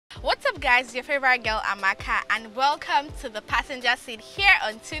up guys, it's your favorite girl Amaka and welcome to the passenger seat here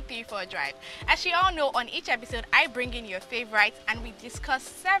on 234 Drive. As you all know, on each episode I bring in your favorites and we discuss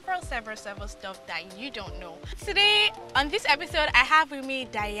several stuff that you don't know. Today on this episode I have with me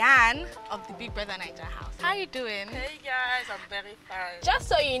Diane of the Big Brother Niger house. How are you doing? Hey guys, I'm very fine. Just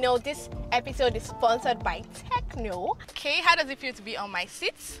so you know, this episode is sponsored by Techno. Okay, how does it feel to be on my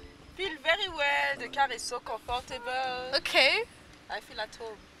seats? Feel very well, the car is so comfortable. Okay. I feel at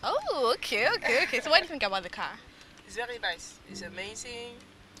home. Oh, okay. So what do you think about the car? It's very nice. It's amazing.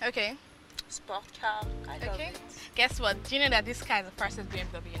 Okay. Sport car. I love it. Guess what? Do you know that this car is the fastest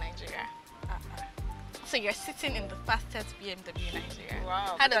BMW in Nigeria? So you're sitting in the fastest BMW in Nigeria.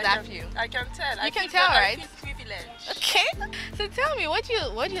 Wow. How does that feel? I can tell. You can tell, right? I feel privileged. Okay. So tell me, what do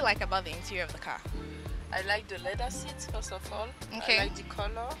you like about the interior of the car? I like the leather seats, first of all. Okay. I like the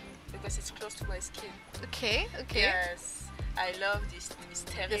color because it's close to my skin. Okay. Yes. I love this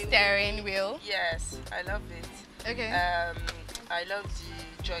steering wheel. Yes, I love it. Okay. I love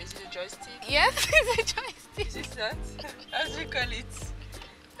the joystick. Yes, it's a joystick. Is it that? As you call it.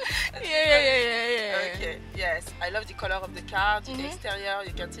 Yeah. Okay, yes. I love the color of the car, the exterior.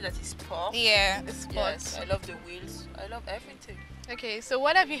 You can see that it's sport. Yeah, it's sport. Yes, I love the wheels. I love everything. Okay, so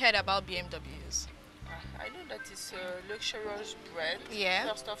what have you heard about BMWs? I know that it's a luxurious brand. Yeah.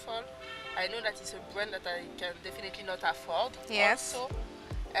 First of all, I know that it's a brand that I can definitely not afford. Yes. Also,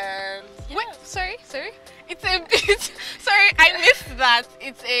 yeah. Wait, sorry. It's a bit. Sorry, I missed that.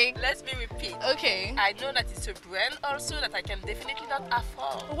 It's a. Let me repeat. Okay. I know that it's a brand also that I can definitely not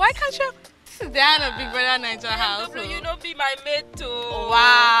afford. Why can't you sit down at Big Brother Niger house? BMW, you don't be my mate too.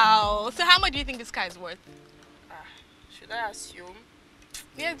 Wow. So how much do you think this car is worth? Should I assume?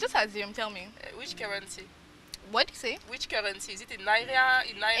 Yeah, just assume. Tell me. Which currency? What do you say? Which currency? Is it in Naira?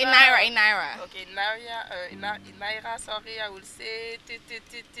 In Naira. Okay, in Naira, sorry, I will say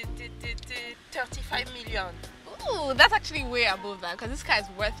 35 million. Ooh, that's actually way above that because this car is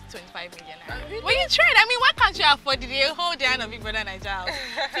worth 25 million. Really? Well, you tried. I mean, why can't you afford it? You hold down a Big Brother Niger house.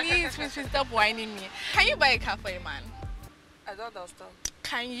 Please stop whining me. Can you buy a car for a man? I don't understand.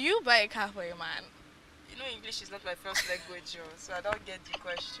 Can you buy a car for a man? You know, English is not my first language, so I don't get the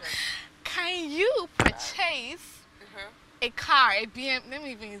question. Can you purchase a car, a BMW? Let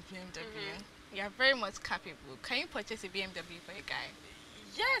me even use BMW. You are very much capable. Can you purchase a BMW for a guy?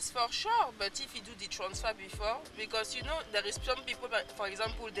 Yes, for sure. But if you do the transfer before, because you know there is some people, for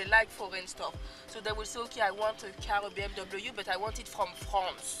example, they like foreign stuff, so they will say, okay, I want a car, a BMW, but I want it from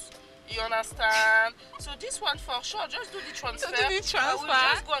France. You understand? So this one for sure, just do the transfer. I will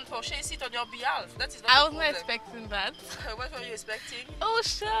just go and purchase it on your behalf. That is not I was not expecting that. What were you expecting? Oh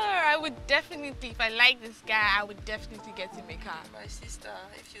sure, I would definitely, if I like this guy, I would definitely get him a car. My sister,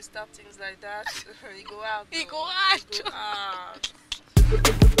 if you start things like that, you go out. You go out.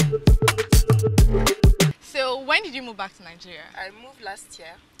 So when did you move back to Nigeria? I moved last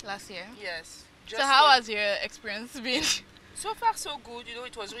year. Last year? Yes. So how has your experience been? So far so good. You know,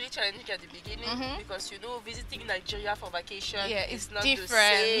 it was really challenging at the beginning because, you know, visiting Nigeria for vacation is not different.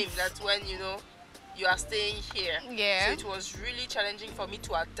 the same. That's when, you know, you are staying here. Yeah. So it was really challenging for me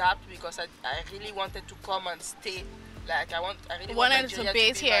to adapt because I really wanted to come and stay. Like I really wanted Nigeria to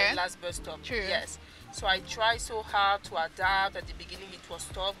be here. My last bus stop. True. Yes. So I tried so hard to adapt. At the beginning it was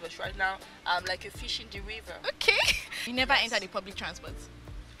tough, but right now I'm like a fish in the river. Okay. You never entered the public transport?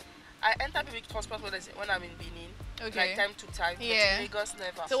 I enter public transport when I'm in Benin. Okay. Like time to time. Yeah. But in Lagos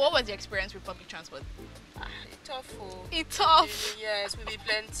never. So what was your experience with public transport? It's tough. It's tough. Yes, will be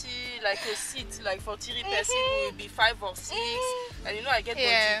plenty. Like a seat, like for 3 person, will be 5 or 6. And you know I get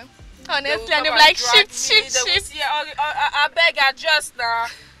yeah. body. Honestly, and they're like shift. I beg, adjust now.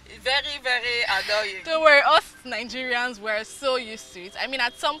 Very, very annoying. Don't worry, us Nigerians were so used to it. I mean,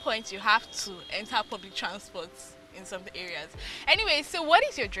 at some point you have to enter public transport in some areas. Anyway, so what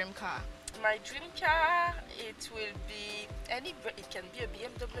is your dream car? My dream car, it will be it can be a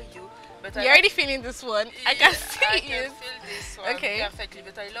BMW, but you're already feeling this one. I can see I it. can feel this one perfectly,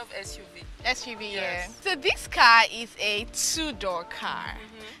 but I love SUV. SUV, yes. Yeah. So this car is a 2-door car.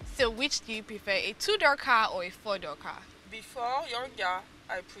 So which do you prefer, a 2-door car or a 4-door car? Before younger,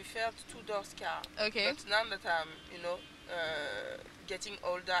 I preferred 2-door car. Okay. But now that I'm, you know, getting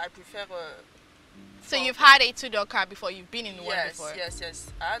older, I prefer so you've had a 2-door car before, you've been in one before? Yes.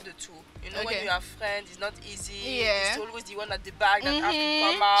 I had the 2. You know, when you have friends, it's not easy. Yeah. It's always the one at the back that has to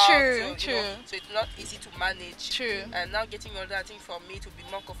come out. True. You know, so it's not easy to manage. True. And now getting older, I think for me to be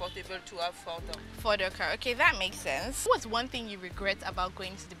more comfortable to have 4-door. 4-door car. Okay, that makes sense. What's one thing you regret about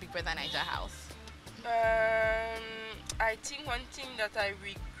going to the Big Brother Niger house? I think one thing that I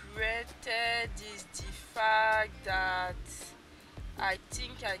regretted is the fact that I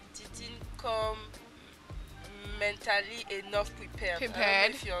think I didn't come mentally enough prepared. I don't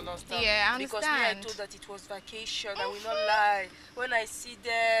know if you understand. Yeah, I Because understand. me, I thought that it was vacation. I will not lie. When I see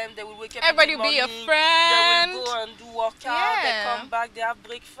them, they will wake up Everybody in the will be morning. your friend. They will go and do workout. Yeah. They come back, they have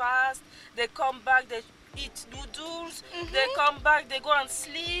breakfast. They come back, they eat noodles. They come back, they go and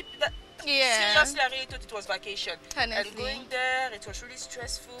sleep. Yeah. Seriously, I really thought it was vacation. Honestly. And going there, it was really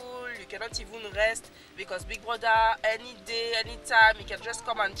stressful. You cannot even rest because Big Brother, any day, anytime, he can just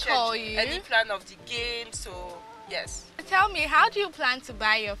come and Call change you. any plan of the game. So, yes. Tell me, how do you plan to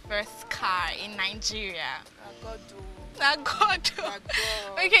buy your first car in Nigeria?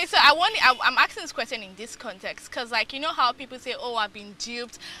 Okay, so I'm asking this question in this context because, like, you know how people say, oh, I've been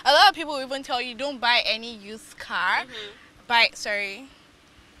duped. A lot of people will even tell you don't buy any used car.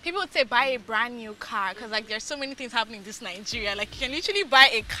 People would say buy a brand new car because, like, there's so many things happening in this Nigeria. Like, you can literally buy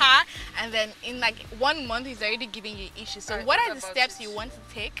a car and then in like 1 month he's already giving you issues. So what are the steps you want to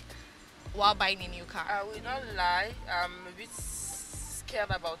take while buying a new car? I will not lie, I'm a bit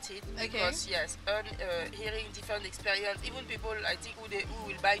scared about it because yes, hearing different experience, even people I think who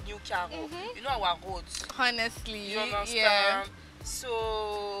will buy new car, you know our roads. Honestly, you understand? yeah.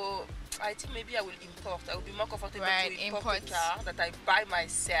 So I think maybe I will import. I will be more comfortable to import a car that I buy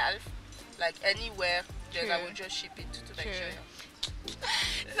myself, like anywhere. Then I will just ship it to Nigeria.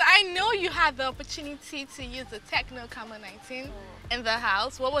 So I know you had the opportunity to use the Techno Camera 19 in the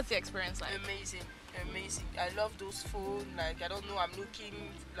house. What was the experience like? Amazing. I love those phones. Like, I don't know, I'm looking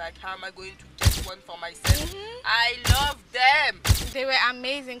like how am I going to get one for myself. I love them. They were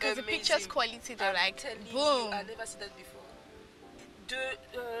amazing because the pictures quality, they're like boom. I never seen that before.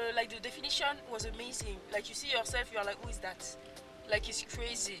 Like the definition was amazing. Like, you see yourself, you are like, who is that? Like, it's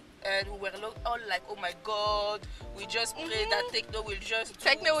crazy. And we were all like, oh my god, we just pray that Techno will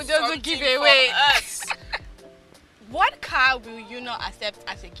just give away us. What car will you not accept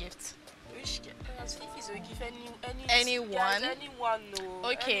as a gift? Which if it's a gift, anyone? Anyone, no.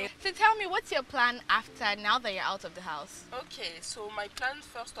 Okay. So tell me, what's your plan after now that you're out of the house? Okay, so my plan,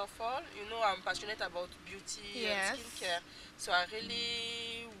 first of all, you know, I'm passionate about beauty and skincare. So I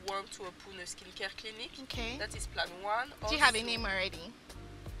really want to open a skincare clinic. Okay. That is plan one. Do you have a name already?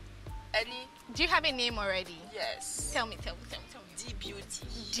 Do you have a name already? Yes. Tell me. D Beauty.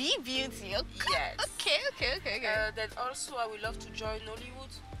 D Beauty. Okay. Yes. Okay. Then also I would love to join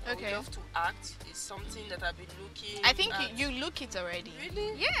Nollywood. I would love to act. It's something that I've been looking. I think you look it already.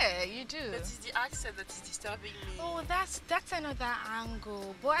 Really? Yeah, you do. But it's the accent that is disturbing me. Oh, that's another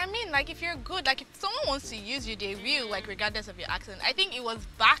angle. But I mean, like, if you're good, like, if someone wants to use you, they will, like, regardless of your accent. I think it was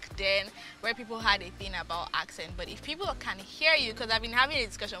back then where people had a thing about accent. But if people can hear you, because I've been having a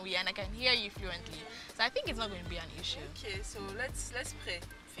discussion with you and I can hear you fluently, so I think it's not going to be an issue. Okay, so let's pray.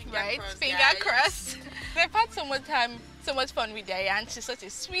 Finger crossed. They've had so much fun with Diane. She's such a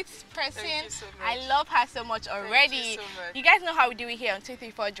sweet person. Thank you so much. I love her so much already. Thank you so much. You guys know how we do it here on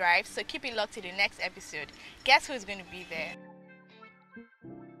 234 Drive, so keep it locked to the next episode. Guess who's going to be there?